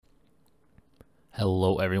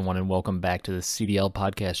Hello everyone and welcome back to the CDL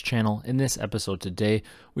podcast channel. In this episode today,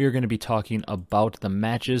 we are going to be talking about the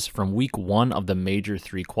matches from week 1 of the major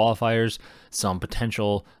 3 qualifiers, some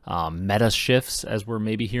potential meta shifts as we're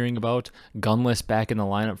maybe hearing about, Gunless back in the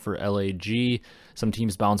lineup for LAG, some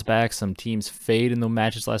teams bounce back, some teams fade in the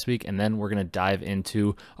matches last week, and then we're going to dive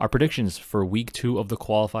into our predictions for week 2 of the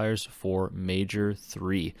qualifiers for major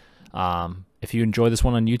 3. If you enjoy this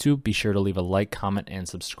one on YouTube, be sure to leave a like, comment, and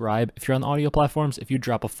subscribe. If you're on the audio platforms, if you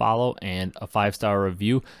drop a follow and a 5-star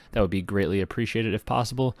review, that would be greatly appreciated if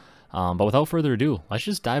possible. But without further ado, let's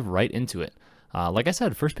just dive right into it. Like I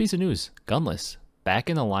said, first piece of news, Gunless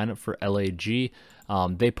back in the lineup for LAG.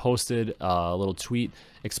 They posted a little tweet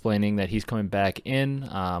explaining that he's coming back in.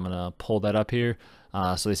 I'm going to pull that up here.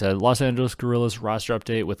 So they said, Los Angeles Guerrillas roster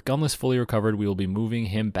update. With Gunless fully recovered, we will be moving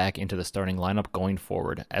him back into the starting lineup going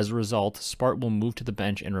forward. As a result, Spart will move to the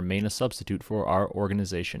bench and remain a substitute for our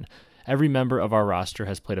organization. Every member of our roster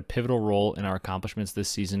has played a pivotal role in our accomplishments this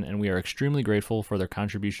season, and we are extremely grateful for their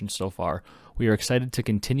contributions so far. We are excited to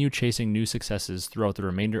continue chasing new successes throughout the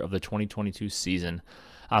remainder of the 2022 season.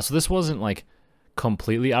 So this wasn't like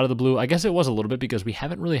completely out of the blue. I guess it was a little bit because we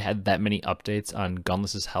haven't really had that many updates on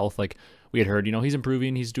Gunless's health. Like we had heard, he's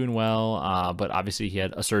improving, he's doing well, but obviously he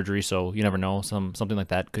had a surgery, so you never know. Something like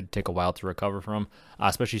that could take a while to recover from,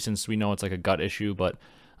 especially since we know it's like a gut issue, but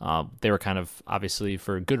they were kind of, obviously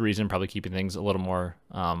for good reason, probably keeping things a little more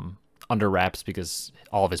under wraps because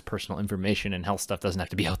all of his personal information and health stuff doesn't have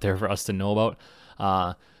to be out there for us to know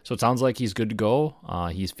about. So it sounds like he's good to go.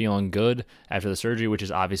 He's feeling good after the surgery, which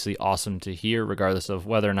is obviously awesome to hear, regardless of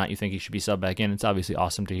whether or not you think he should be subbed back in. It's obviously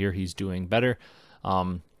awesome to hear he's doing better.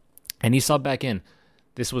 And he subbed back in.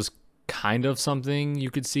 This was kind of something you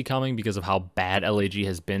could see coming because of how bad LAG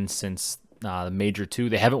has been since the Major 2.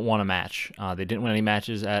 They haven't won a match. They didn't win any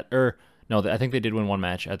matches I think they did win one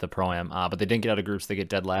match at the Pro-Am, but they didn't get out of groups. They get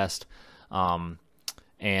dead last.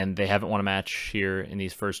 And they haven't won a match here in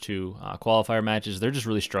these first 2 qualifier matches. They're just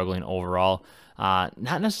really struggling overall.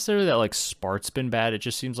 Not necessarily that like Spart's been bad. It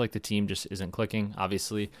just seems like the team just isn't clicking,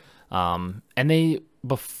 obviously. And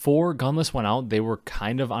before Gunless went out, they were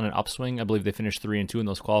kind of on an upswing. I believe they finished 3-2 in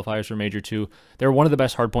those qualifiers for Major 2. They were one of the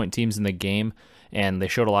best hardpoint teams in the game, and they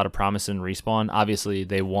showed a lot of promise in Respawn. Obviously,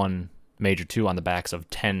 they won Major 2 on the backs of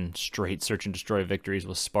 10 straight search and destroy victories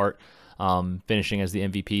with Spart, finishing as the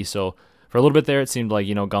MVP. So for a little bit there, it seemed like,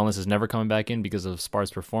 Gunless is never coming back in because of Spart's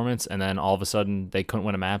performance, and then all of a sudden they couldn't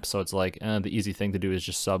win a map, so it's like the easy thing to do is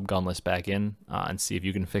just sub Gunless back in and see if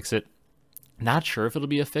you can fix it. Not sure if it'll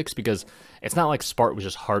be a fix because it's not like Spart was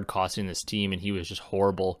just hard costing this team and he was just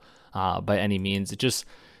horrible by any means. It just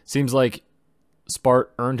seems like Spart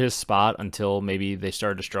earned his spot until maybe they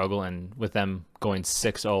started to struggle, and with them going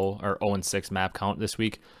 6-0 or 0-6 map count this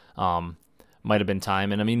week, might have been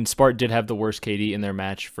time. And I mean, Spart did have the worst KD in their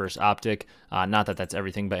match versus OpTic. Not that that's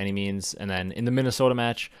everything by any means. And then in the Minnesota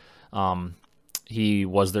match, he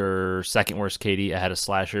was their second worst KD ahead of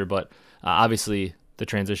Slasher, but obviously the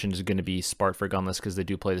transition is going to be Spart for Gunless because they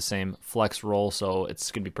do play the same flex role, so it's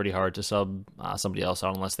going to be pretty hard to sub somebody else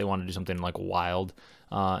out unless they want to do something like wild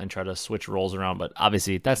and try to switch roles around. But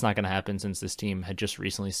obviously that's not going to happen since this team had just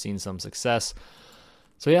recently seen some success.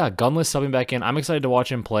 So yeah, Gunless subbing back in. I'm excited to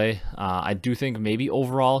watch him play. I do think maybe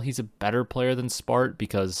overall he's a better player than Spart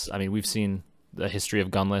because, I mean, we've seen the history of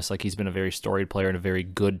Gunless. Like, he's been a very storied player and a very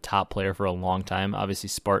good top player for a long time. Obviously,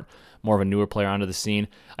 Spart, more of a newer player onto the scene.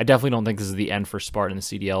 I definitely don't think this is the end for Spart in the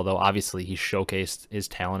CDL, though. Obviously, he showcased his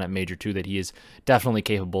talent at Major 2, that he is definitely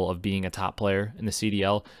capable of being a top player in the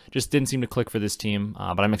CDL. Just didn't seem to click for this team,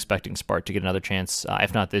 but I'm expecting Spart to get another chance,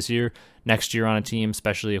 if not this year, next year on a team,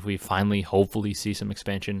 especially if we finally, hopefully, see some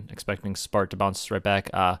expansion. Expecting Spart to bounce right back.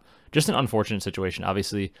 Just an unfortunate situation.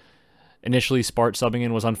 Obviously, initially, Spart subbing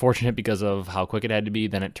in was unfortunate because of how quick it had to be.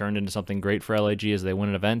 Then it turned into something great for LAG as they win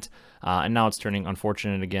an event. And now it's turning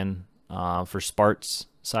unfortunate again for Spart's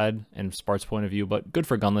side and Spart's point of view. But good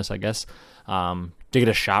for Gunless, I guess, to get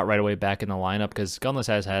a shot right away back in the lineup because Gunless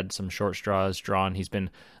has had some short straws drawn. He's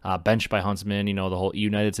been benched by Huntsman, the whole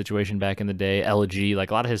United situation back in the day. LAG,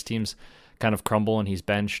 like a lot of his teams kind of crumble and he's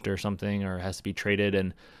benched or something or has to be traded.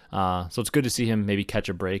 And so it's good to see him maybe catch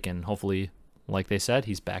a break and hopefully, like they said,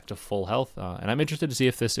 he's back to full health. And I'm interested to see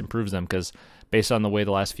if this improves them because based on the way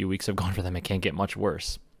the last few weeks have gone for them, it can't get much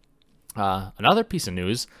worse. Another piece of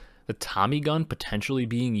news, the Tommy gun potentially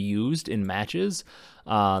being used in matches.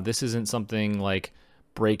 This isn't something like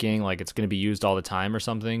breaking, like it's going to be used all the time or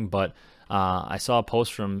something, but I saw a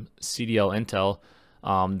post from CDL Intel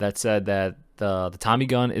that said that the Tommy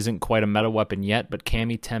gun isn't quite a meta weapon yet, but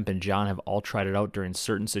Cammy, Temp, and John have all tried it out during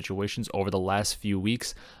certain situations over the last few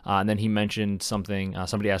weeks. And then he mentioned something,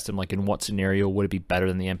 somebody asked him, like, in what scenario would it be better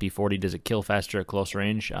than the MP40? Does it kill faster at close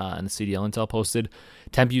range? And the CDL Intel posted.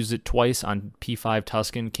 Temp used it twice on P5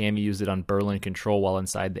 Tuscan. Cammy used it on Berlin Control while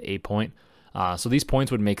inside the A point. So these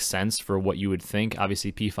points would make sense for what you would think.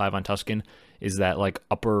 Obviously, P5 on Tuscan is that, like,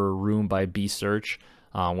 upper room by B search,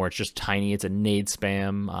 where it's just tiny. It's a nade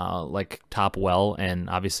spam, like top well, and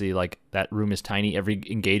obviously, like, that room is tiny. Every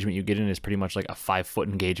engagement you get in is pretty much like a 5-foot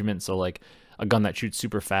engagement. So, like, a gun that shoots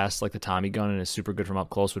super fast, like the Tommy gun, and is super good from up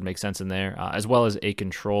close would make sense in there, as well as a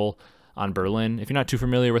control on Berlin. If you're not too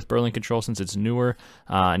familiar with Berlin Control, since it's newer,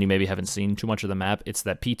 and you maybe haven't seen too much of the map, it's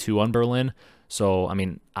that P2 on Berlin. So, I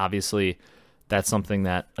mean, obviously, that's something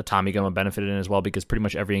that a Tommy gun would benefit in as well, because pretty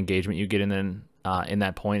much every engagement you get in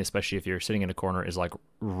that point, especially if you're sitting in a corner, is like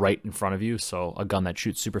right in front of you. So a gun that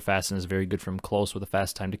shoots super fast and is very good from close with a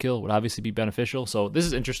fast time to kill would obviously be beneficial. So this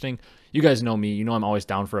is interesting. You guys know me. You know I'm always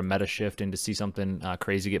down for a meta shift and to see something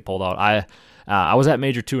crazy get pulled out. I was at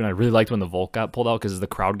Major 2, and I really liked when the Volt got pulled out, because the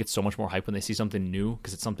crowd gets so much more hype when they see something new,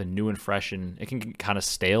 because it's something new and fresh, and it can get kind of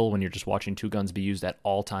stale when you're just watching two guns be used at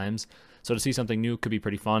all times. So to see something new could be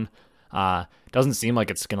pretty fun. Doesn't seem like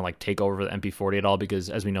it's gonna like take over the MP40 at all, because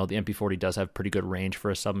as we know, the MP40 does have pretty good range for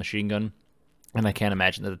a submachine gun, and I can't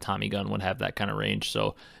imagine that the Tommy gun would have that kind of range.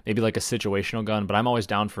 So maybe like a situational gun, but I'm always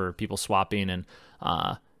down for people swapping and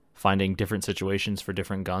finding different situations for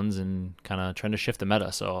different guns and kind of trying to shift the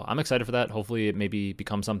meta. So I'm excited for that. Hopefully it maybe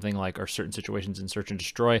becomes something like, or certain situations in Search and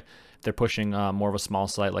Destroy, if they're pushing more of a small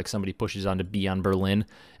site, like somebody pushes onto B on Berlin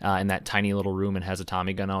in that tiny little room and has a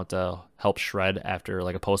Tommy gun out to help shred after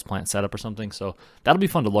like a post-plant setup or something. So that'll be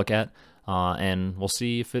fun to look at. And we'll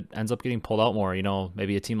see if it ends up getting pulled out more. You know,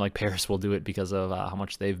 maybe a team like Paris will do it because of how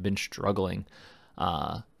much they've been struggling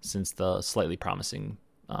since the slightly promising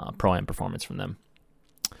Pro-Am performance from them.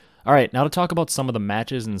 All right, now to talk about some of the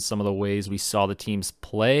matches and some of the ways we saw the teams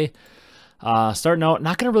play. Starting out,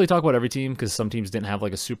 not going to really talk about every team because some teams didn't have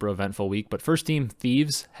like a super eventful week, but first team,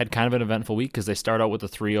 Thieves, had kind of an eventful week because they start out with a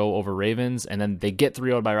 3-0 over Ravens, and then they get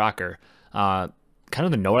 3-0'd by Rocker. Kind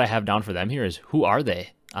of the note I have down for them here is, who are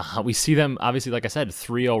they? We see them, obviously, like I said,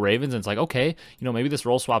 3-0 Ravens, and it's like, okay, you know, maybe this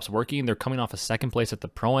roll swap's working. They're coming off a second place at the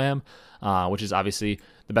Pro-Am, which is obviously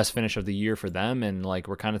the best finish of the year for them, and like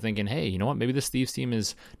we're kind of thinking, hey, you know what, maybe this Thieves team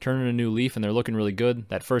is turning a new leaf, and they're looking really good.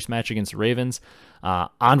 That first match against the Ravens,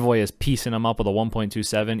 Envoy is piecing them up with a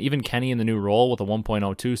 1.27. Even Kenny in the new role with a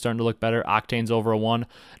 1.02 starting to look better. Octane's over a 1.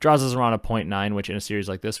 Draws us around a 0.9, which in a series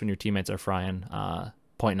like this, when your teammates are frying,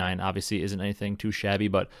 0.9 obviously isn't anything too shabby,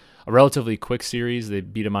 but a relatively quick series. They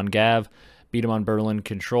beat him on Gav, beat him on Berlin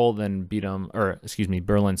Control, then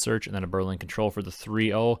Berlin Search, and then a Berlin Control for the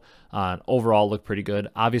 3-0. Overall, looked pretty good.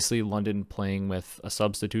 Obviously, London playing with a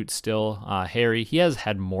substitute still. Harry, he has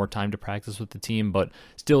had more time to practice with the team, but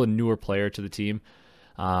still a newer player to the team.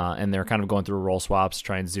 And they're kind of going through roll swaps,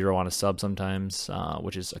 trying 0 on a sub sometimes,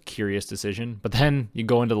 which is a curious decision. But then you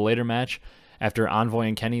go into the later match. After Envoy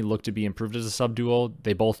and Kenny look to be improved as a sub-duo,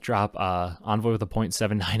 they both drop Envoy with a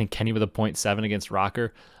 0.79 and Kenny with a 0.7 against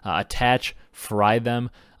Rocker. Attach, fry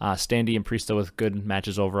them. Standy and Priesta with good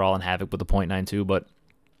matches overall, and Havoc with a 0.92. But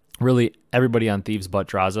really, everybody on Thieves but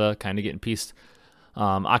Draza kind of getting pieced.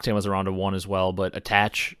 Octane was around a 1 as well, but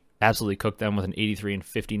Attach absolutely cooked them with an 83 and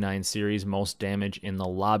 59 series, most damage in the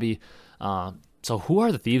lobby. So who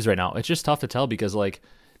are the Thieves right now? It's just tough to tell because, like,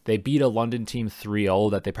 they beat a London team 3-0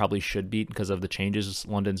 that they probably should beat because of the changes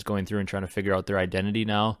London's going through and trying to figure out their identity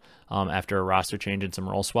now after a roster change and some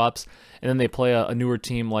role swaps. And then they play a newer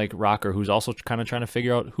team like Rocker, who's also kind of trying to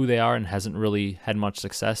figure out who they are and hasn't really had much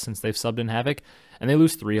success since they've subbed in Havoc. And they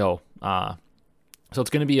lose 3-0. So it's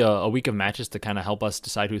going to be a week of matches to kind of help us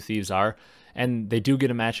decide who Thieves are. And they do get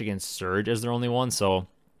a match against Surge as their only one. So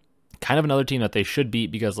kind of another team that they should beat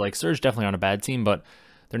because, like, Surge definitely aren't a bad team, but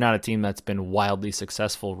they're not a team that's been wildly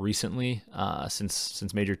successful recently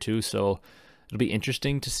since Major 2, so it'll be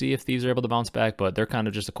interesting to see if Thieves are able to bounce back, but they're kind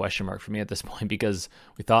of just a question mark for me at this point because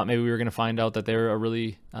we thought maybe we were going to find out that they're a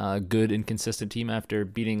really good and consistent team after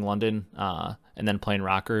beating London and then playing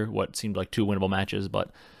Rocker, what seemed like 2 winnable matches,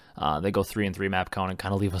 but they go 3-3 map count and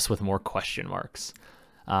kind of leave us with more question marks.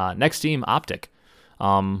 Next team, OpTic.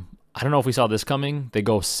 I don't know if we saw this coming. They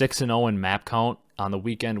go 6-0 in map count on the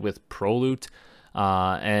weekend with Proloot.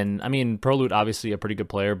 And I mean, Proloot obviously a pretty good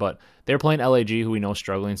player, but they're playing LAG, who we know is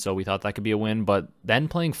struggling, so we thought that could be a win. But then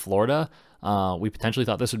playing Florida, We potentially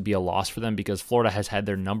thought this would be a loss for them because Florida has had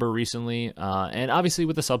their number recently. And obviously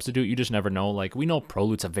with the substitute, you just never know. Like, we know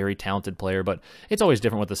Prolute's a very talented player, but it's always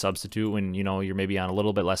different with the substitute when, you know, you're maybe on a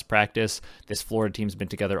little bit less practice. This Florida team's been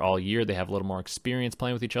together all year. They have a little more experience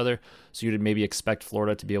playing with each other. So you'd maybe expect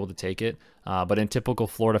Florida to be able to take it. But in typical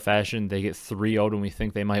Florida fashion, they get 3-0'd when we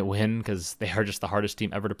think they might win because they are just the hardest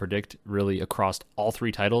team ever to predict, really, across all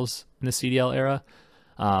 3 titles in the CDL era.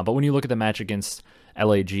 But when you look at the match against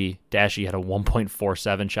LAG, Dashy had a 1.47,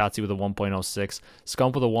 Shotzi with a 1.06,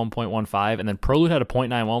 Scump with a 1.15, and then Prolute had a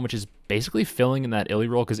 0.91, which is basically filling in that Illy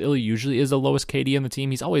role because Illy usually is the lowest KD on the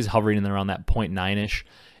team. He's always hovering in around that 0.9-ish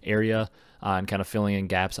area and kind of filling in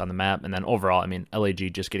gaps on the map. And then overall, I mean,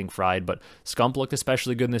 LAG just getting fried, but Scump looked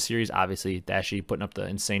especially good in this series. Obviously, Dashy putting up the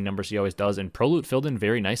insane numbers he always does, and Prolute filled in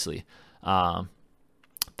very nicely.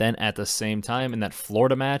 Then at the same time, in that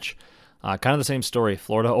Florida match, kind of the same story.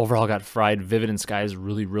 Florida overall got fried. Vivid and Skies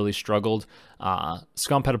really struggled.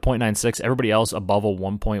 Scump had a 0.96. Everybody else above a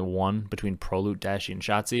 1.1 between Prolute, Dashy, and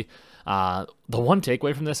Shotzi. The one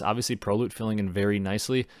takeaway from this, obviously Prolute filling in very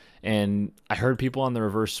nicely. And I heard people on the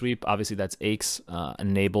reverse sweep, obviously that's Aches,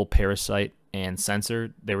 Enable, Parasite, and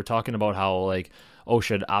Censor. They were talking about how, like, oh,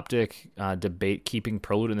 should OpTic debate keeping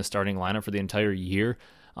Prolute in the starting lineup for the entire year?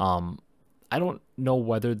 I don't know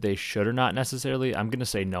whether they should or not necessarily. I'm going to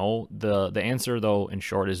say no. The answer, though, in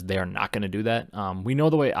short, is they are not going to do that. We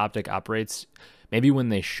know the way OpTic operates. Maybe when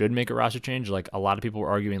they should make a roster change, like a lot of people were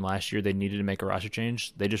arguing last year they needed to make a roster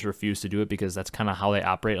change. They just refused to do it because that's kind of how they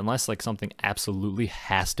operate. Unless like something absolutely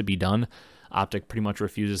has to be done, OpTic pretty much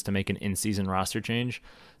refuses to make an in-season roster change.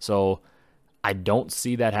 So I don't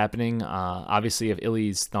see that happening. Obviously, if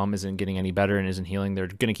Illy's thumb isn't getting any better and isn't healing, they're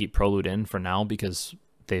going to keep Prolute in for now because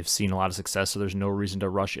they've seen a lot of success, so there's no reason to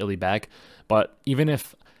rush Illy back. But even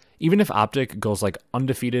if OpTic goes like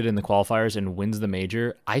undefeated in the qualifiers and wins the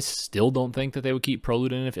major, I still don't think that they would keep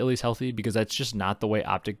Prolute in if Illy's healthy because that's just not the way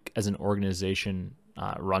OpTic as an organization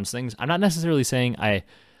runs things. I'm not necessarily saying I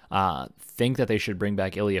think that they should bring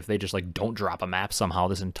back Illy if they just like don't drop a map somehow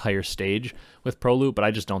this entire stage with Prolute, but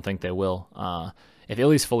I just don't think they will. If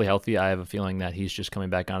Illy's fully healthy, I have a feeling that he's just coming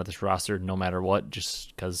back onto this roster no matter what,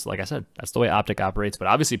 just because, like I said, that's the way OpTic operates. But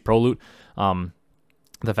obviously Prolute,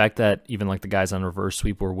 the fact that even like the guys on reverse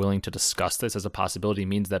sweep were willing to discuss this as a possibility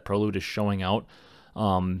means that Prolute is showing out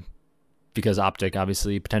because OpTic,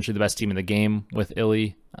 obviously, potentially the best team in the game with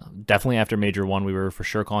Illy. Definitely after Major 1, we were for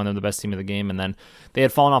sure calling them the best team of the game. And then they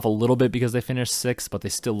had fallen off a little bit because they finished 6th, but they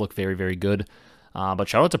still look very good. But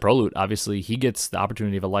shout out to Prolute. Obviously, he gets the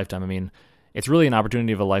opportunity of a lifetime. I mean, it's really an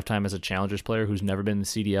opportunity of a lifetime as a Challengers player who's never been in the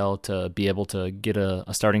CDL to be able to get a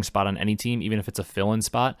starting spot on any team, even if it's a fill-in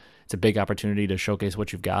spot. It's a big opportunity to showcase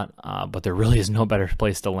what you've got, but there really is no better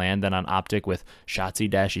place to land than on OpTic with Shotzi,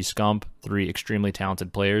 Dashy, Scump, 3 extremely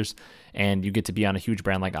talented players, and you get to be on a huge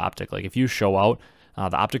brand like OpTic. Like, if you show out,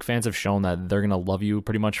 the OpTic fans have shown that they're going to love you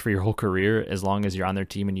pretty much for your whole career as long as you're on their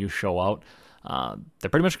team and you show out. They're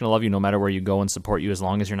pretty much going to love you no matter where you go and support you as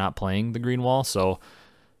long as you're not playing the green wall, so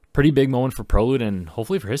pretty big moment for Prolute, and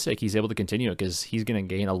hopefully for his sake, he's able to continue it because he's going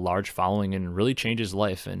to gain a large following and really change his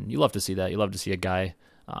life. And you love to see that. You love to see a guy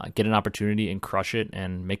get an opportunity and crush it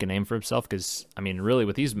and make a name for himself because, I mean, really,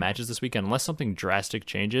 with these matches this weekend, unless something drastic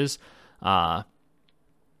changes, I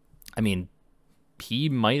mean, he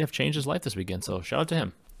might have changed his life this weekend, so shout out to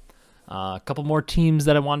him. A couple more teams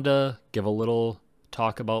that I wanted to give a little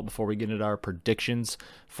talk about before we get into our predictions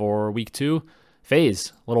for week 2.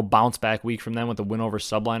 Faze, a little bounce back week from them with the win over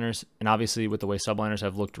Subliners, and obviously with the way Subliners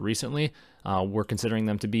have looked recently, we're considering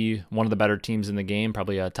them to be one of the better teams in the game,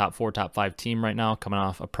 probably a top 4, top 5 team right now, coming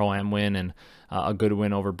off a Pro-Am win and a good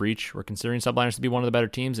win over Breach. We're considering Subliners to be one of the better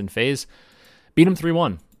teams, and Faze beat them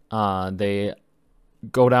 3-1. They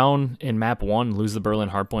go down in map 1, lose the Berlin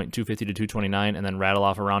Hardpoint 250 to 229, and then rattle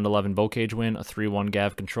off a round 11 Bocage win, a 3-1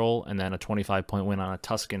 Gav control, and then a 25-point win on a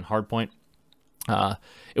Tuscan Hardpoint.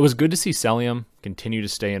 It was good to see Celium continue to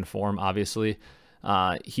stay in form, obviously.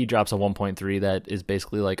 He drops a 1.3 that is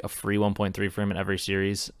basically like a free 1.3 for him in every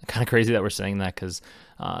series. Kind of crazy that we're saying that because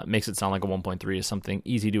it makes it sound like a 1.3 is something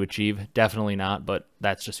easy to achieve. Definitely not, but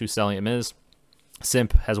that's just who Celium is.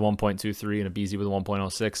 Simp has 1.23 and a BZ with a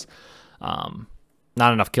 1.06.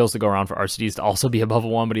 Not enough kills to go around for RCDs to also be above a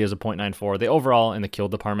 1, but he has a 0.94. They overall, in the kill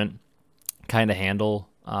department, kind of handle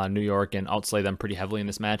New York and outslay them pretty heavily in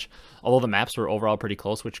this match. Although the maps were overall pretty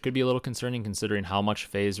close, which could be a little concerning considering how much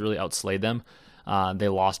Faze really outslayed them. They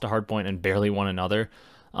lost a Hardpoint and barely won another.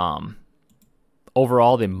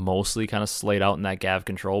 Overall, they mostly kind of slayed out in that Gav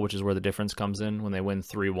control, which is where the difference comes in when they win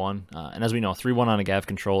 3-1. And as we know, 3-1 on a Gav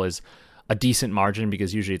control is a decent margin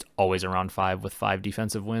because usually it's always around 5 with 5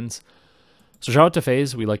 defensive wins. So shout out to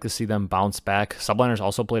Faze. We like to see them bounce back. Subliners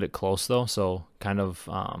also played it close though, so kind of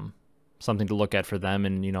something to look at for them,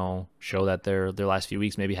 and show that their last few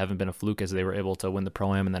weeks maybe haven't been a fluke, as they were able to win the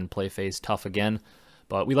Pro-Am and then play Faze tough again.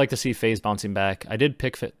 But we like to see Faze bouncing back. I did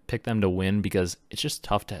pick them to win because it's just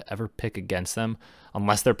tough to ever pick against them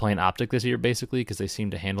unless they're playing OpTic this year, basically, because they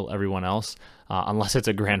seem to handle everyone else. Unless it's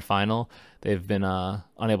a grand final, they've been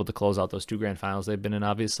unable to close out those 2 grand finals they've been in,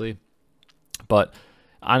 obviously. But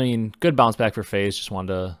I mean, good bounce back for Faze. Just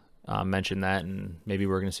wanted to mention that, and maybe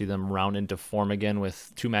we're going to see them round into form again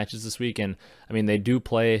with 2 matches this week. And I mean, they do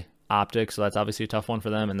play OpTic, so that's obviously a tough one for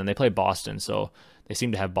them. And then they play Boston, so they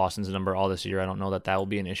seem to have Boston's number all this year. I don't know that will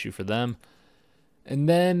be an issue for them. And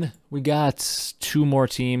then we got 3 more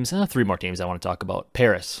teams I want to talk about.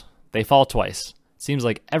 Paris, they fall twice. Seems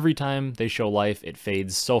like every time they show life, it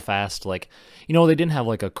fades so fast. Like, they didn't have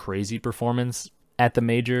like a crazy performance at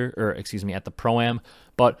the Pro-Am,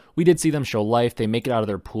 but we did see them show life. They make it out of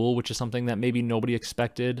their pool, which is something that maybe nobody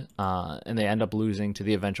expected, and they end up losing to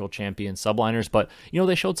the eventual champion Subliners. But,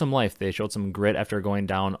 they showed some life. They showed some grit after going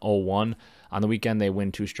down 0-1. On the weekend, they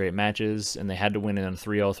win 2 straight matches, and they had to win in a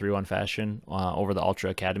 3-0, 3-1 fashion over the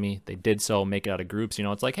Ultra Academy. They did so, make it out of groups.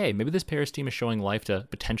 It's like, hey, maybe this Paris team is showing life to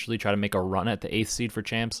potentially try to make a run at the 8th seed for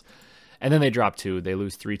champs. And then they drop 2. They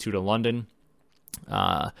lose 3-2 to London.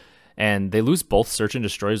 And they lose both search and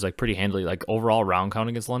destroys like pretty handily. Like overall round count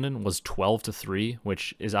against London was 12-3,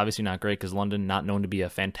 which is obviously not great because London not known to be a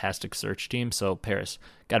fantastic search team. So Paris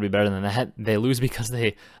got to be better than that. They lose because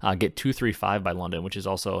they get 2-3-5 by London, which is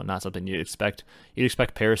also not something you'd expect. You'd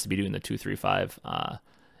expect Paris to be doing the 2-3-5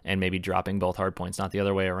 and maybe dropping both hard points, not the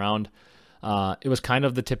other way around. It was kind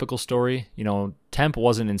of the typical story. Temp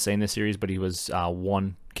wasn't insane this series, but he was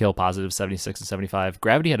 1 kill positive, 76 and 75.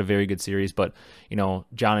 Gravity had a very good series, but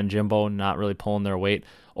John and Jimbo not really pulling their weight.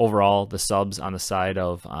 Overall, the subs on the side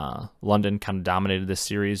of London kind of dominated this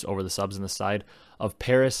series over the subs on the side of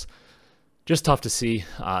Paris. Just tough to see,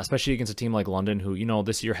 especially against a team like London, who,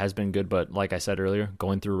 this year has been good, but like I said earlier,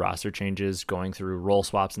 going through roster changes, going through role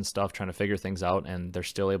swaps and stuff, trying to figure things out, and they're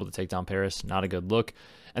still able to take down Paris. Not a good look.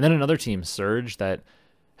 And then another team, Surge, that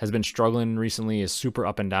has been struggling recently, is super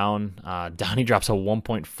up and down. Donnie drops a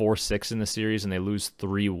 1.46 in the series, and they lose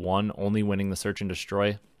 3-1, only winning the Search and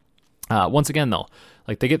Destroy. Once again, though,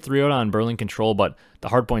 like they get 3-0 on Berlin Control, but the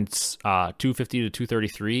hard points 250 to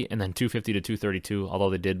 233, and then 250 to 232. Although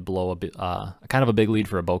they did blow kind of a big lead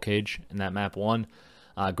for a bow cage in that map 1.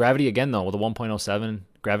 Gravity again though with a 1.07.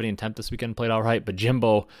 Gravity and Temp this weekend played all right, but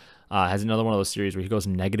Jimbo has another one of those series where he goes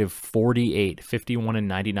negative 48, 51 and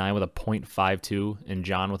 99 with a 0.52, and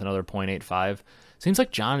John with another 0.85. Seems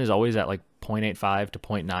like John is always at like 0.85 to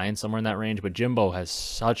 0.9, somewhere in that range, but Jimbo has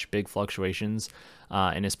such big fluctuations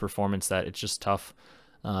in his performance that it's just tough,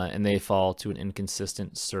 and they fall to an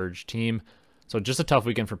inconsistent Surge team. So just a tough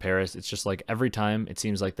weekend for Paris. It's just like every time it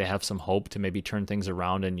seems like they have some hope to maybe turn things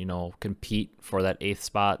around and, compete for that 8th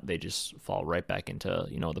spot, they just fall right back into,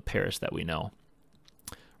 the Paris that we know.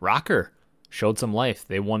 Rocker showed some life.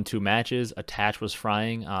 They won 2 matches. Attach was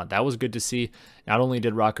frying. That was good to see. Not only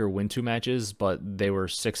did Rocker win 2 matches, but they were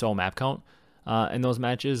 6-0 map count in those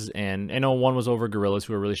matches. And I know one was over Gorillas,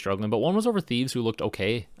 who were really struggling, but one was over Thieves, who looked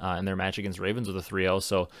okay in their match against Ravens with a 3-0.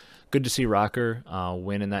 So good to see Rocker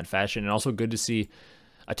win in that fashion. And also good to see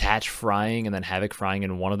Attach frying and then Havoc frying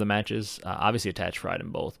in one of the matches. Obviously, Attach fried in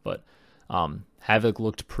both, but Havoc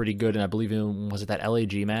looked pretty good. And I believe was it that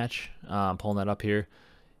LAG match? I'm pulling that up here.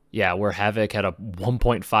 Yeah, where Havoc had a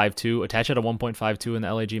 1.52, Attach had a 1.52 in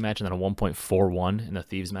the LAG match, and then a 1.41 in the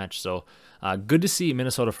Thieves match. So good to see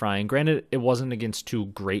Minnesota frying. Granted, it wasn't against 2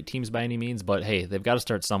 great teams by any means, but hey, they've got to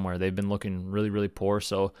start somewhere. They've been looking really, really poor.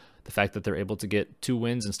 So the fact that they're able to get 2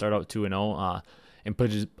 wins and start out 2-0,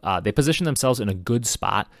 and they position themselves in a good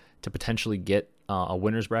spot to potentially get a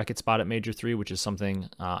winner's bracket spot at Major 3, which is something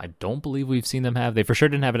I don't believe we've seen them have. They for sure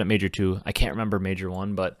didn't have it at Major 2. I can't remember Major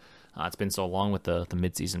 1, but it's been so long with the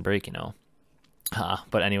mid-season break,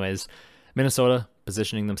 But anyways, Minnesota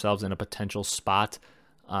positioning themselves in a potential spot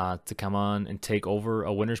to come on and take over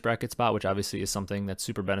a winner's bracket spot, which obviously is something that's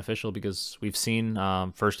super beneficial because we've seen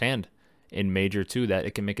firsthand in Major 2 that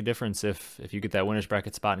it can make a difference if you get that winner's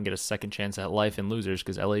bracket spot and get a second chance at life in losers,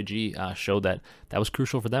 because LAG showed that was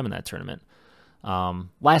crucial for them in that tournament.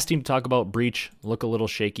 Last team to talk about, Breach, look a little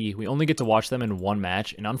shaky. We only get to watch them in 1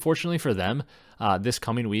 match, and unfortunately for them, this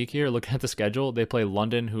coming week here, looking at the schedule, they play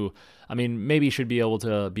London, who, I mean, maybe should be able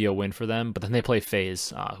to be a win for them, but then they play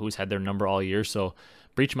Faze, who's had their number all year, so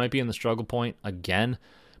Breach might be in the struggle point again.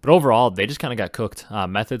 But overall, they just kind of got cooked.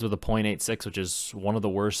 Methods with a .86, which is one of the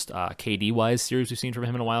worst KD-wise series we've seen from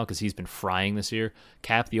him in a while because he's been frying this year.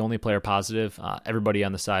 Cap, the only player positive. Everybody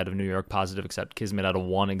on the side of New York positive except Kismet out of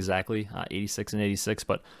 1 exactly, 86 and 86.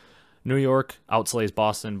 But New York outslays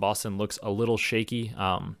Boston. Boston looks a little shaky.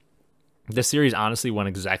 This series honestly went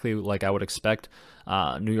exactly like I would expect.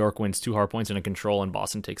 New York wins 2 hard points in a control, and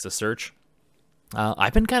Boston takes the search.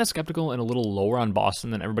 I've been kind of skeptical and a little lower on Boston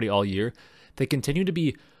than everybody all year. They continue to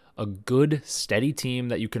be a good, steady team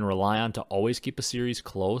that you can rely on to always keep a series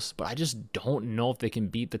close, but I just don't know if they can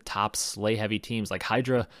beat the top slay-heavy teams. Like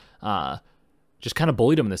Hydra just kind of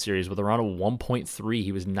bullied him in the series with around a 1.3.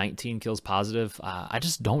 He was 19 kills positive. I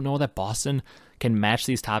just don't know that Boston can match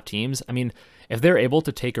these top teams. I mean, if they're able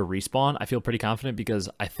to take a respawn, I feel pretty confident because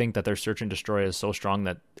I think that their search and destroy is so strong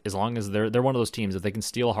that as long as they're one of those teams, if they can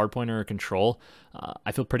steal a hardpoint or a control,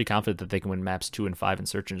 I feel pretty confident that they can win maps 2 and 5 in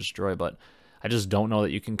search and destroy, but I just don't know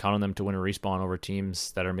that you can count on them to win a respawn over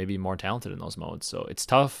teams that are maybe more talented in those modes. So it's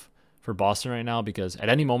tough for Boston right now because at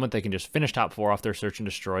any moment they can just finish top 4 off their search and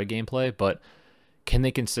destroy gameplay, but can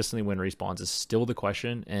they consistently win respawns is still the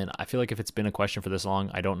question, and I feel like if it's been a question for this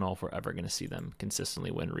long, I don't know if we're ever going to see them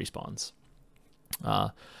consistently win respawns.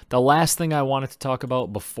 The last thing I wanted to talk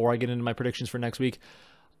about before I get into my predictions for next week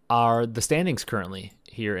are the standings currently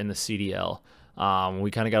here in the CDL.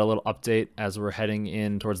 We kind of got a little update as we're heading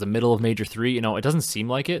in towards the middle of Major 3. You know, it doesn't seem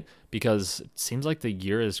like it because it seems like the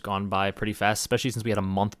year has gone by pretty fast, especially since we had a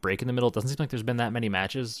month break in the middle. It doesn't seem like there's been that many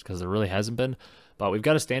matches because there really hasn't been. But we've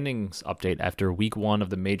got a standings update after week 1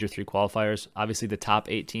 of the Major 3 qualifiers. Obviously, the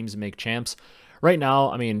top 8 teams make champs. Right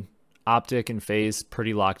now, I mean, OpTic and Faze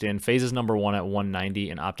pretty locked in. Faze is number 1 at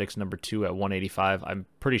 190 and OpTic's number 2 at 185. I'm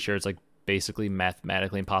pretty sure it's like basically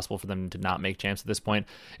mathematically impossible for them to not make champs at this point.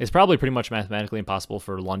 It's probably pretty much mathematically impossible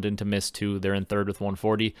for London to miss 2. They're in 3rd with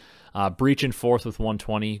 140. Breach in 4th with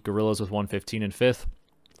 120. Gorillas with 115 in 5th.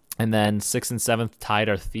 And then 6th and 7th tied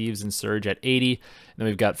are Thieves and Surge at 80. And then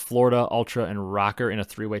we've got Florida, Ultra, and Rocker in a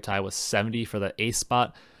 3-way tie with 70 for the 8th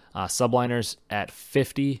spot. Subliners at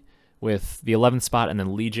 50 with the 11th spot, and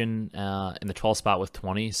then Legion in the 12th spot with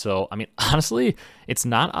 20. So, I mean, honestly, it's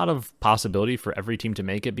not out of possibility for every team to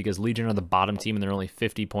make it because Legion are the bottom team and they're only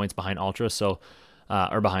 50 points behind Ultra, so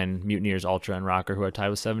or behind Mutineers, Ultra, and Rocker, who are tied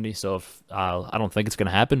with 70. So if I don't think it's going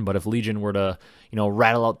to happen, but if Legion were to,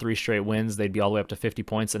 rattle out 3 straight wins, they'd be all the way up to 50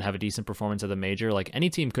 points and have a decent performance at the major. Like, any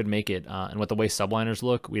team could make it, and with the way subliners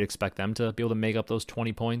look, we'd expect them to be able to make up those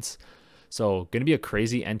 20 points. So, going to be a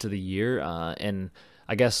crazy end to the year, and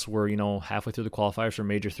I guess we're, halfway through the qualifiers for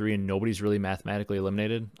Major 3 and nobody's really mathematically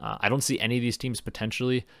eliminated. I don't see any of these teams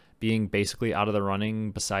potentially being basically out of the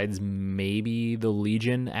running besides maybe the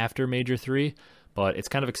Legion after Major 3, but it's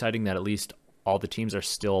kind of exciting that at least all the teams are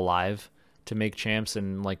still alive to make champs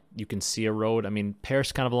and, like, you can see a road. I mean,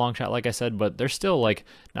 Paris kind of a long shot, like I said, but they're still, like,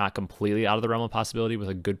 not completely out of the realm of possibility with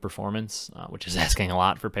a good performance, which is asking a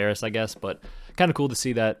lot for Paris, I guess, but kind of cool to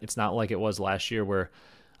see that it's not like it was last year where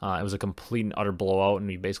it was a complete and utter blowout, and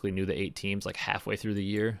we basically knew the 8 teams like halfway through the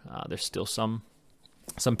year. There's still some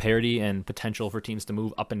parity and potential for teams to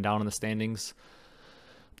move up and down in the standings.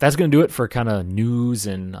 That's going to do it for kind of news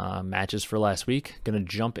and matches for last week. Going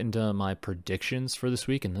to jump into my predictions for this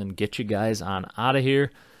week and then get you guys on out of here.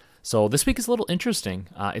 So this week is a little interesting.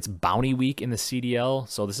 It's bounty week in the CDL,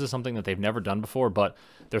 so this is something that they've never done before, but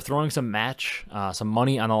they're throwing some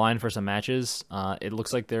money on the line for some matches. It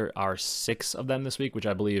looks like there are 6 of them this week, which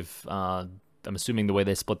I believe, I'm assuming the way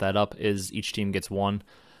they split that up is each team gets one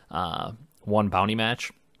bounty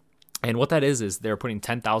match. And what that is they're putting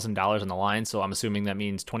 $10,000 on the line, so I'm assuming that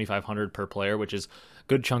means $2,500 per player, which is a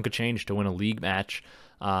good chunk of change to win a league match.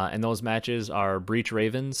 And those matches are Breach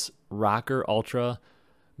Ravens, Rocker Ultra,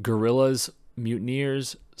 Gorillas,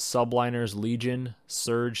 Mutineers, Subliners, Legion,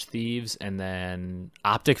 Surge, Thieves, and then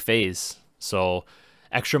OpTic Faze. So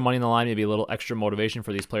extra money on the line, maybe a little extra motivation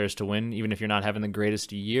for these players to win, even if you're not having the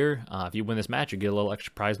greatest year. If you win this match, you get a little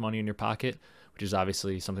extra prize money in your pocket, which is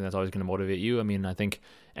obviously something that's always going to motivate you. I mean, I think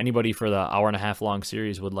anybody for the hour-and-a-half long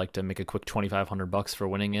series would like to make a quick $2,500 for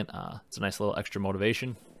winning it. It's a nice little extra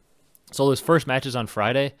motivation. So those first matches on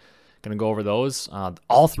Friday, going to go over those.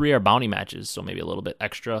 All 3 are bounty matches, so maybe a little bit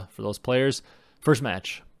extra for those players. First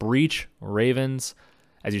match, Breach Ravens.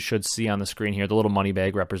 As you should see on the screen here, the little money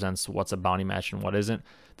bag represents what's a bounty match and what isn't.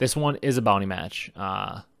 This one is a bounty match.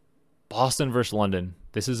 Boston versus London.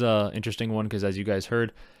 This is an interesting one because, as you guys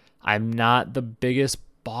heard, I'm not the biggest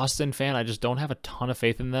Boston fan. I just don't have a ton of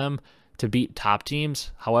faith in them to beat top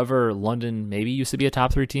teams. However, London maybe used to be a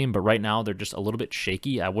top 3 team, but right now they're just a little bit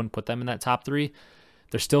shaky. I wouldn't put them in that top 3.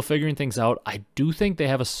 They're still figuring things out. I do think they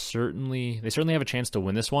certainly have a chance to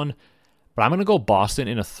win this one. But I'm going to go Boston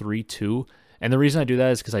in a 3-2. And the reason I do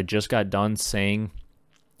that is because I just got done saying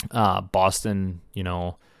Boston,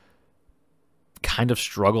 kind of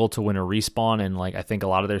struggle to win a respawn. And I think a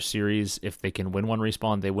lot of their series, if they can win one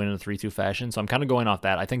respawn, they win in a 3-2 fashion. So I'm kind of going off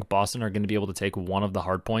that. I think Boston are going to be able to take one of the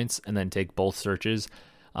hard points and then take both searches,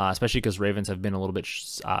 especially because Ravens have been a little bit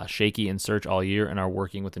shaky in search all year and are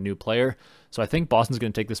working with a new player. So I think Boston's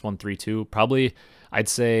going to take this one 3-2. Probably, I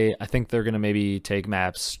think they're going to maybe take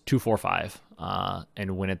maps 2, 4, 5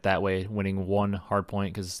 and win it that way, winning one hard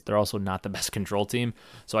point because they're also not the best control team.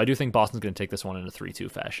 So I do think Boston's going to take this one in a 3-2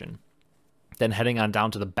 fashion. Then heading on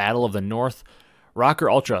down to the Battle of the North, Rocker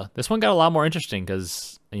Ultra. This one got a lot more interesting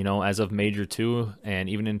because, as of Major 2 and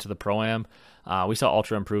even into the Pro-Am, we saw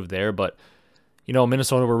Ultra improve there. But,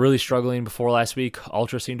 Minnesota were really struggling before last week.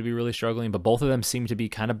 Ultra seemed to be really struggling, but both of them seem to be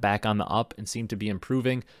kind of back on the up and seem to be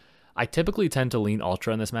improving. I typically tend to lean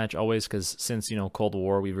Ultra in this match always because since, Cold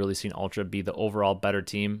War, we've really seen Ultra be the overall better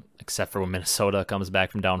team, except for when Minnesota comes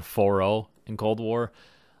back from down 4-0 in Cold War.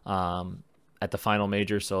 At the final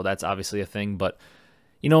major, so that's obviously a thing. But,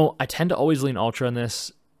 I tend to always lean Ultra in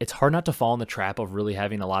this. It's hard not to fall in the trap of really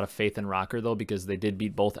having a lot of faith in Rocker, though, because they did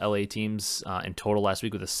beat both LA teams in total last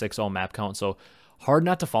week with a 6-0 map count. So hard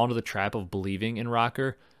not to fall into the trap of believing in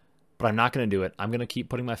Rocker, but I'm not going to do it. I'm going to keep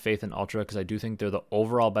putting my faith in Ultra because I do think they're the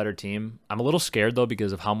overall better team. I'm a little scared, though,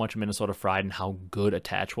 because of how much Minnesota fried and how good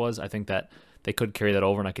Attach was. I think that they could carry that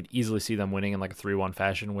over, and I could easily see them winning in a 3-1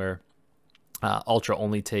 fashion where Ultra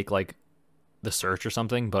only take the search or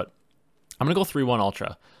something, but I'm going to go 3-1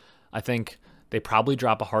 Ultra. I think they probably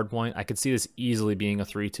drop a hard point. I could see this easily being a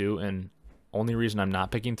 3-2, and only reason I'm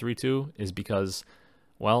not picking 3-2 is because,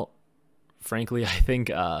 well, frankly, I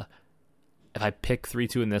think if I pick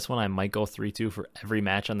 3-2 in this one, I might go 3-2 for every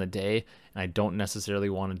match on the day, and I don't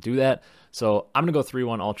necessarily want to do that. So I'm going to go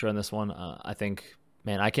 3-1 Ultra in this one. I think,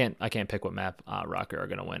 man, I can't pick what map Rocker are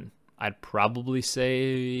going to win. I'd probably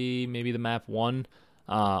say maybe the map 1,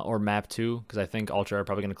 or map 2, because I think Ultra are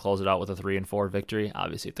probably going to close it out with a 3 and 4 victory.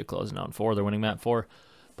 Obviously, if they're closing out in 4, they're winning map 4.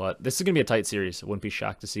 But this is going to be a tight series. I wouldn't be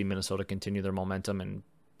shocked to see Minnesota continue their momentum, and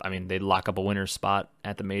they'd lock up a winner's spot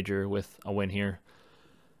at the major with a win here.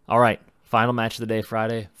 All right, final match of the day,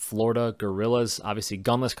 Friday, Florida Gorillas. Obviously,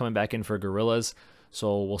 Gunless coming back in for Gorillas.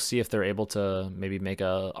 So we'll see if they're able to maybe make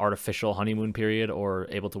a artificial honeymoon period or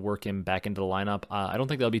able to work him back into the lineup. I don't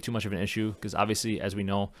think that'll be too much of an issue because obviously, as we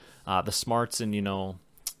know, the smarts and,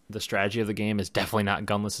 the strategy of the game is definitely not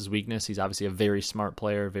Gunless's weakness. He's obviously a very smart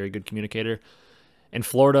player, very good communicator. In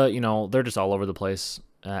Florida, they're just all over the place.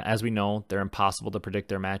 As we know, they're impossible to predict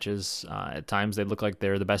their matches. At times, they look like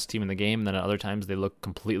they're the best team in the game. And then at other times, they look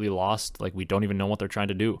completely lost. Like we don't even know what they're trying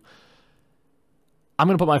to do. I'm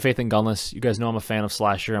going to put my faith in Gunless. You guys know I'm a fan of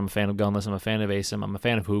Slasher. I'm a fan of Gunless. I'm a fan of Asim. I'm a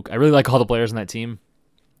fan of Hook. I really like all the players in that team.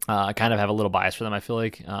 I kind of have a little bias for them, I feel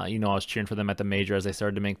like. I was cheering for them at the major as they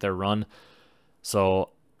started to make their run. So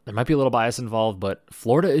there might be a little bias involved, but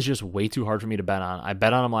Florida is just way too hard for me to bet on. I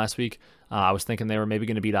bet on them last week. I was thinking they were maybe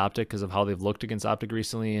going to beat OpTic because of how they've looked against OpTic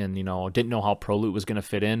recently and, didn't know how Pro Loot was going to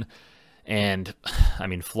fit in. And,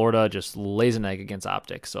 Florida just lays an egg against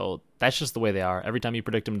OpTic. So that's just the way they are. Every time you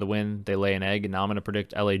predict them to win, they lay an egg. And now I'm going to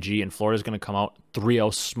predict LAG, and Florida's going to come out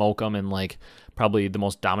 3-0, smoke them in, probably the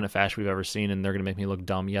most dominant fashion we've ever seen, and they're going to make me look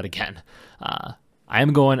dumb yet again. I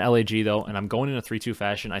am going LAG, though, and I'm going in a 3-2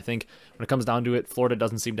 fashion. I think when it comes down to it, Florida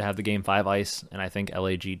doesn't seem to have the Game 5 ice, and I think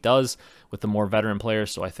LAG does with the more veteran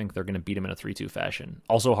players, so I think they're going to beat them in a 3-2 fashion.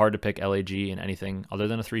 Also hard to pick LAG in anything other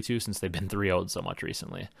than a 3-2 since they've been 3-0'd so much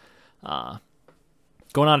recently.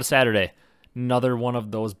 Going on to Saturday, another one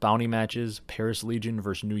of those bounty matches, Paris Legion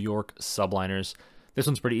versus New York Subliners. This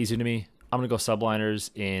one's pretty easy to me. I'm going to go Subliners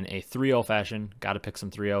in a 3-0 fashion. Got to pick some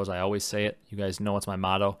 3-0s. I always say it. You guys know it's my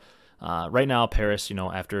motto. Right now, Paris,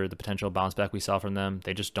 after the potential bounce back we saw from them,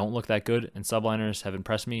 they just don't look that good, and Subliners have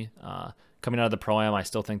impressed me. Coming out of the Pro-Am, I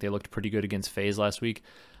still think they looked pretty good against Faze last week.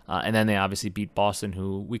 And then they obviously beat Boston,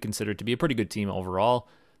 who we consider to be a pretty good team overall.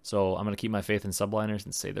 So I'm going to keep my faith in Subliners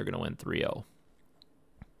and say they're going to win 3-0.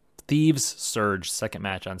 Thieves Surge, second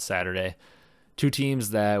match on Saturday. Two teams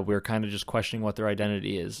that we're kind of just questioning what their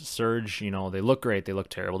identity is. Surge, they look great, they look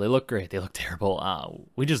terrible. They look great, they look terrible.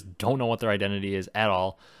 We just don't know what their identity is at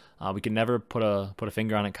all. We can never put a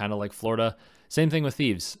finger on it, kind of like Florida. Same thing with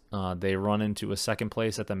Thieves. They run into a second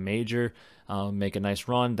place at the major, make a nice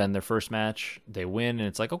run. Then their first match, they win, and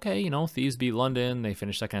it's like, okay, Thieves beat London. They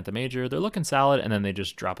finish second at the major. They're looking solid, and then they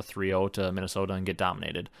just drop a 3-0 to Minnesota and get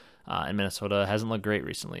dominated. And Minnesota hasn't looked great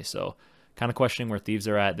recently, so kind of questioning where Thieves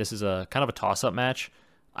are at. This is a kind of a toss-up match.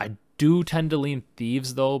 I do tend to lean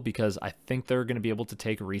Thieves, though, because I think they're going to be able to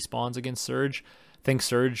take respawns against Surge. think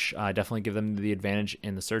Surge, I definitely give them the advantage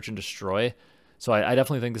in the search and destroy. So I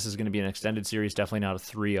definitely think this is going to be an extended series, definitely not a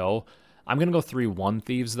 3-0. I'm going to go 3-1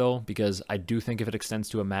 Thieves, though, because I do think if it extends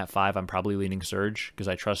to a Mat 5, I'm probably leaning Surge, because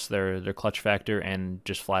I trust their clutch factor and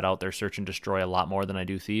just flat out their search and destroy a lot more than I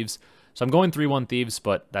do Thieves. So I'm going 3-1 Thieves,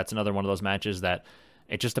 but that's another one of those matches that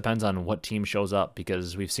it just depends on what team shows up,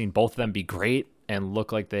 because we've seen both of them be great and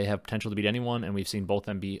look like they have potential to beat anyone, and we've seen both of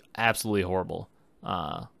them be absolutely horrible.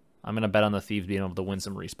 I'm going to bet on the Thieves being able to win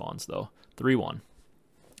some respawns, though. 3-1.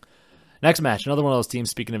 Next match, another one of those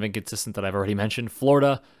teams, speaking of inconsistent, that I've already mentioned,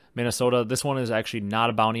 Florida, Minnesota. This one is actually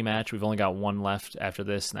not a bounty match. We've only got one left after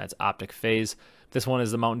this, and that's OpTic Faze. This one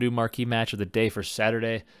is the Mountain Dew marquee match of the day for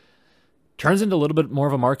Saturday. Turns into a little bit more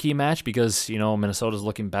of a marquee match because, Minnesota's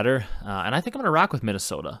looking better, and I think I'm going to rock with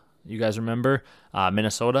Minnesota. You guys remember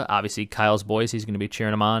Minnesota? Obviously, Kyle's boys, he's going to be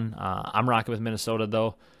cheering them on. I'm rocking with Minnesota,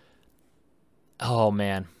 though. Oh,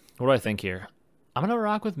 man. What do I think here? I'm going to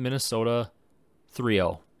rock with Minnesota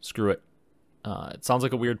 3-0. Screw it. It sounds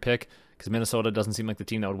like a weird pick because Minnesota doesn't seem like the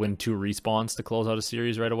team that would win 2 respawns to close out a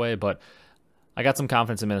series right away, but I got some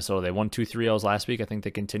confidence in Minnesota. They won 2 3-0s last week. I think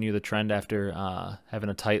they continue the trend after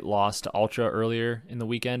having a tight loss to Ultra earlier in the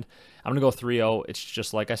weekend. I'm going to go 3-0. It's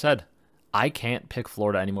just like I said. I can't pick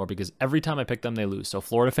Florida anymore because every time I pick them, they lose. So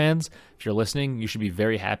Florida fans, if you're listening, you should be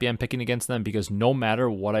very happy I'm picking against them because no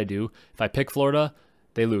matter what I do, if I pick Florida,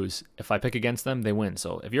 they lose. If I pick against them, they win.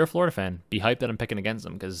 So if you're a Florida fan, be hyped that I'm picking against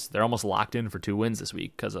them because they're almost locked in for 2 wins this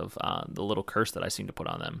week because of the little curse that I seem to put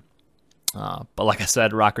on them. But like I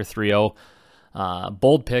said, Rocker 3-0.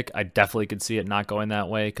 Bold pick. I definitely could see it not going that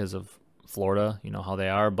way because of Florida, how they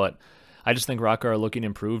are. But I just think Rocker are looking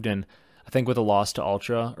improved. And I think with a loss to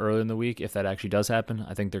Ultra early in the week, if that actually does happen,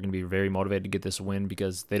 I think they're going to be very motivated to get this win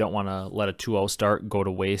because they don't want to let a 2-0 start go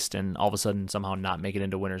to waste and all of a sudden somehow not make it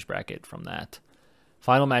into winner's bracket from that.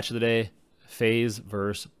 Final match of the day, Faze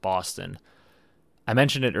versus Boston. I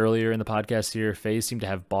mentioned it earlier in the podcast here. Faze seemed to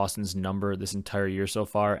have Boston's number this entire year so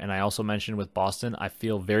far, and I also mentioned with Boston, I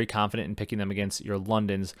feel very confident in picking them against your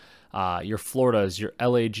Londons, your Floridas, your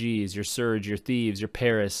LAGs, your Surge, your Thieves, your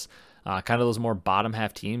Paris, kind of those more bottom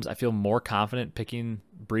half teams. I feel more confident picking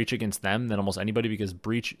Breach against them than almost anybody because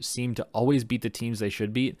Breach seem to always beat the teams they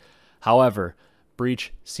should beat. However,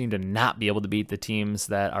 Breach seem to not be able to beat the teams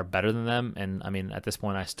that are better than them. And I mean, at this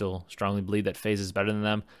point, I still strongly believe that Faze is better than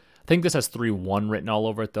them. I think this has 3-1 written all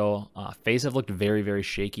over it, though. Faze have looked very, very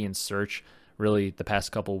shaky in search, really, the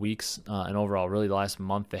past couple weeks. And overall, really, the last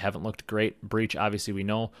month, they haven't looked great. Breach, obviously, we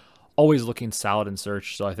know, always looking solid in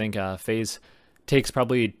search. So I think Faze takes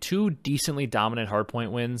probably 2 decently dominant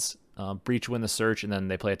hardpoint wins. Breach win the search, and then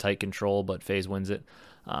they play a tight control, but Faze wins it.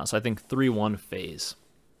 So I think 3-1 Faze.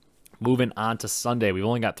 Moving on to Sunday, we've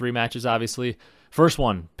only got 3 matches, obviously. First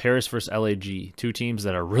one, Paris versus LAG. 2 teams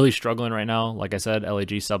that are really struggling right now. Like I said, LAG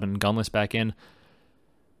subbing Gunless back in.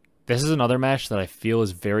 This is another match that I feel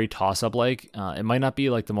is very toss-up like. It might not be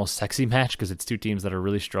like the most sexy match because it's 2 teams that are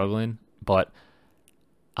really struggling. But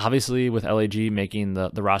obviously with LAG making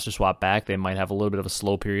the roster swap back, they might have a little bit of a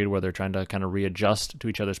slow period where they're trying to kind of readjust to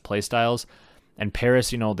each other's play styles. And Paris,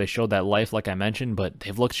 they showed that life like I mentioned, but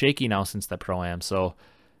they've looked shaky now since that Pro-Am. So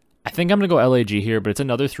I think I'm going to go LAG here, but it's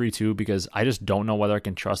another 3-2 because I just don't know whether I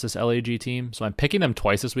can trust this LAG team. So I'm picking them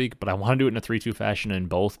twice this week, but I want to do it in a 3-2 fashion in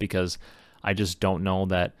both because I just don't know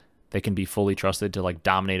that they can be fully trusted to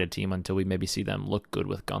dominate a team until we maybe see them look good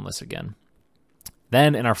with Gunless again.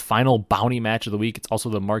 Then in our final bounty match of the week, it's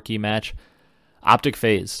also the marquee match, OpTic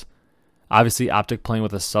Faze. Obviously, OpTic playing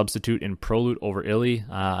with a substitute in Proloot over Illy.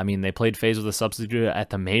 They played Faze with a substitute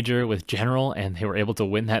at the Major with General, and they were able to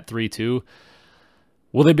win that 3-2.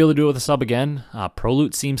 Will they be able to do it with a sub again?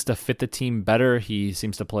 Proloot seems to fit the team better. He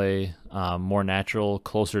seems to play more natural,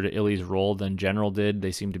 closer to Illy's role than General did.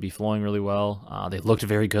 They seem to be flowing really well. They looked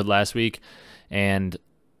very good last week. And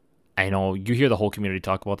I know you hear the whole community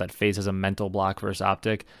talk about that Faze has a mental block versus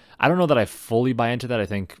OpTic. I don't know that I fully buy into that. I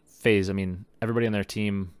think Faze, everybody on their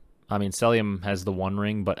team, Celium has the 1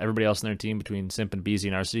 ring, but everybody else on their team between Simp and BZ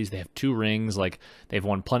and RCs, they have 2 rings. They've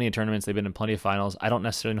won plenty of tournaments. They've been in plenty of finals. I don't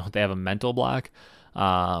necessarily know if they have a mental block.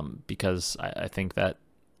 Because I think that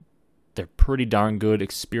they're pretty darn good,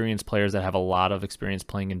 experienced players that have a lot of experience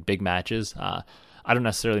playing in big matches. I don't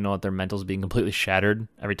necessarily know that their mental's being completely shattered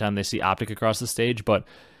every time they see OpTic across the stage, but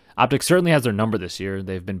OpTic certainly has their number this year.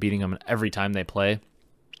 They've been beating them every time they play.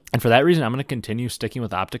 And for that reason, I'm going to continue sticking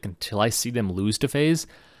with OpTic until I see them lose to Faze.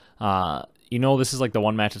 this is like the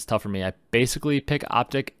one match that's tough for me. I basically pick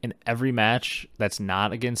OpTic in every match that's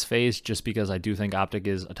not against Faze just because I do think OpTic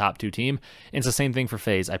is a top 2 team. And it's the same thing for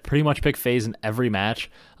Faze. I pretty much pick Faze in every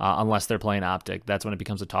match unless they're playing OpTic. That's when it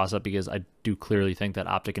becomes a toss-up because I do clearly think that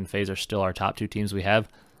OpTic and Faze are still our top 2 teams we have.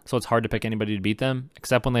 So it's hard to pick anybody to beat them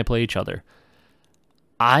except when they play each other.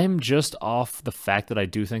 I'm just off the fact that I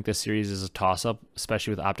do think this series is a toss-up,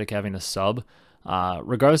 especially with OpTic having a sub.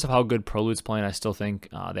 Regardless of how good Prolute's playing, I still think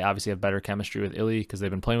they obviously have better chemistry with Illy because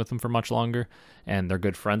they've been playing with him for much longer, and they're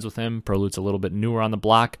good friends with him. Prolute's a little bit newer on the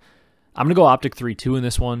block. I'm going to go OpTic 3-2 in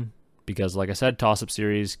this one because, like I said, toss-up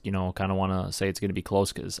series, kind of want to say it's going to be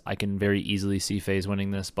close because I can very easily see Faze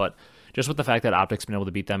winning this, but just with the fact that OpTic's been able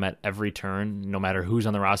to beat them at every turn, no matter who's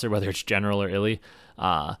on the roster, whether it's General or Illy,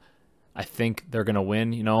 I think they're going to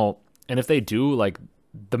win, and if they do, like,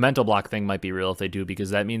 the mental block thing might be real if they do, because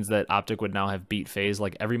that means that OpTic would now have beat Faze.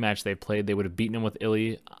 Like, every match they've played, they would have beaten him with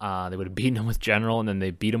Illy, they would have beaten him with General, and then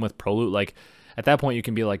they beat him with Prolute. Like, at that point, you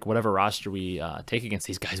can be like, whatever roster we take against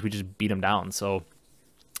these guys, we just beat them down. So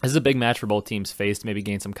this is a big match for both teams. Faze to maybe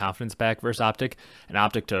gain some confidence back versus OpTic, and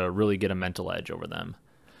OpTic to really get a mental edge over them.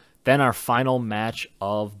 Then our final match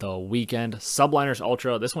of the weekend, Subliners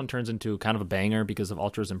Ultra. This one turns into kind of a banger because of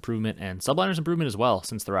Ultra's improvement and Subliners' improvement as well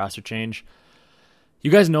since the roster change.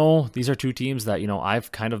 You guys know these are 2 teams that,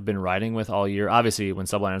 I've kind of been riding with all year. Obviously, when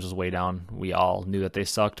Subliners was way down, we all knew that they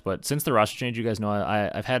sucked. But since the roster change, you guys know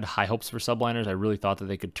I've had high hopes for Subliners. I really thought that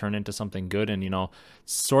they could turn into something good and,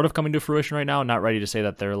 sort of coming to fruition right now. Not ready to say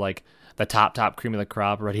that they're like the top cream of the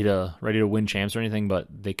crop, ready to win champs or anything, but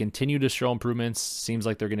they continue to show improvements. Seems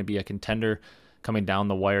like they're going to be a contender coming down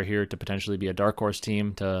the wire here to potentially be a dark horse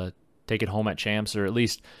team to take it home at champs, or at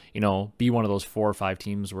least, be one of those 4 or 5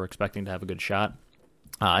 teams we're expecting to have a good shot.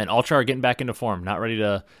 And Ultra are getting back into form. Not ready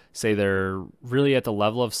to say they're really at the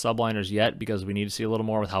level of Subliners yet because we need to see a little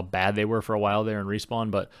more with how bad they were for a while there in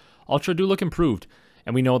Respawn, but Ultra do look improved.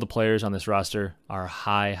 And we know the players on this roster are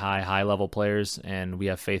high level players, and we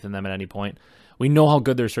have faith in them at any point. We know how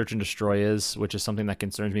good their Search and Destroy is, which is something that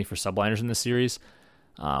concerns me for Subliners in this series,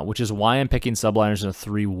 which is why I'm picking Subliners in a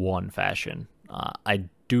 3-1 fashion. I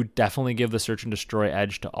do definitely give the Search and Destroy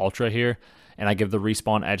edge to Ultra here, and I give the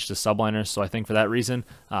Respawn edge to Subliners. So I think for that reason,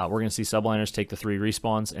 we're going to see Subliners take the 3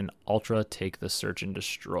 respawns and Ultra take the Search and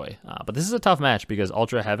Destroy. But this is a tough match because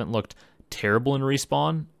Ultra haven't looked terrible in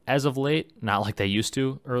Respawn as of late, not like they used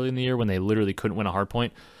to early in the year when they literally couldn't win a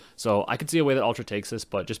hardpoint. So I could see a way that Ultra takes this,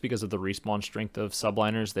 but just because of the respawn strength of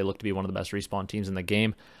Subliners, they look to be one of the best respawn teams in the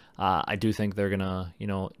game. I do think they're going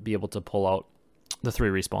to, be able to pull out the 3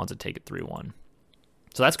 respawns and take it 3-1.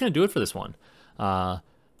 So that's going to do it for this one.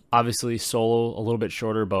 Obviously, solo a little bit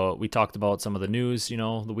shorter, but we talked about some of the news,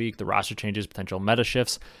 the week, the roster changes, potential meta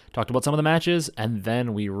shifts, talked about some of the matches, and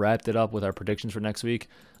then we wrapped it up with our predictions for next week.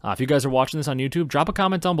 If you guys are watching this on YouTube, drop a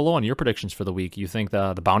comment down below on your predictions for the week. You think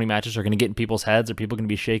the bounty matches are going to get in people's heads? Are people going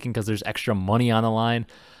to be shaking because there's extra money on the line?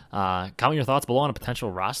 Comment your thoughts below on a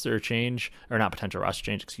potential roster change, or not potential roster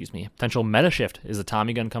change, potential meta shift. Is the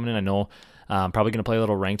Tommy gun coming in? I know I'm probably going to play a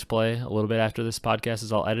little ranked play a little bit after this podcast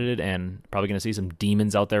is all edited, and probably going to see some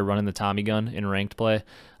demons out there running the Tommy gun in ranked play.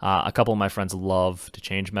 A couple of my friends love to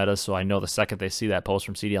change metas, so I know the second they see that post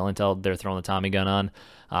from CDL Intel, they're throwing the Tommy gun on.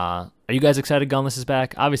 Are you guys excited Gunless is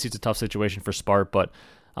back? Obviously, it's a tough situation for Spart, but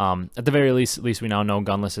at the very least, we now know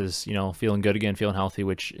Gunless is feeling good again, feeling healthy,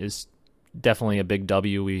 which is definitely a big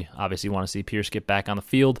W. We obviously want to see Pierce get back on the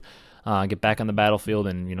field, get back on the battlefield,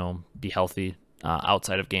 and be healthy.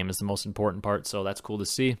 Outside of game is the most important part, so that's cool to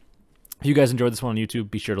see. If you guys enjoyed this one on YouTube,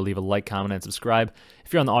 be sure to leave a like, comment, and subscribe.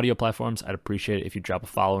 If you're on the audio platforms, I'd appreciate it if you drop a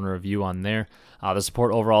follow and a review on there. The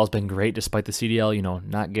support overall has been great despite the CDL,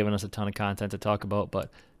 not giving us a ton of content to talk about, but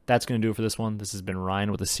that's going to do it for this one. This has been Ryan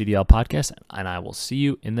with the CDL Podcast, and I will see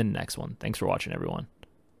you in the next one. Thanks for watching, everyone.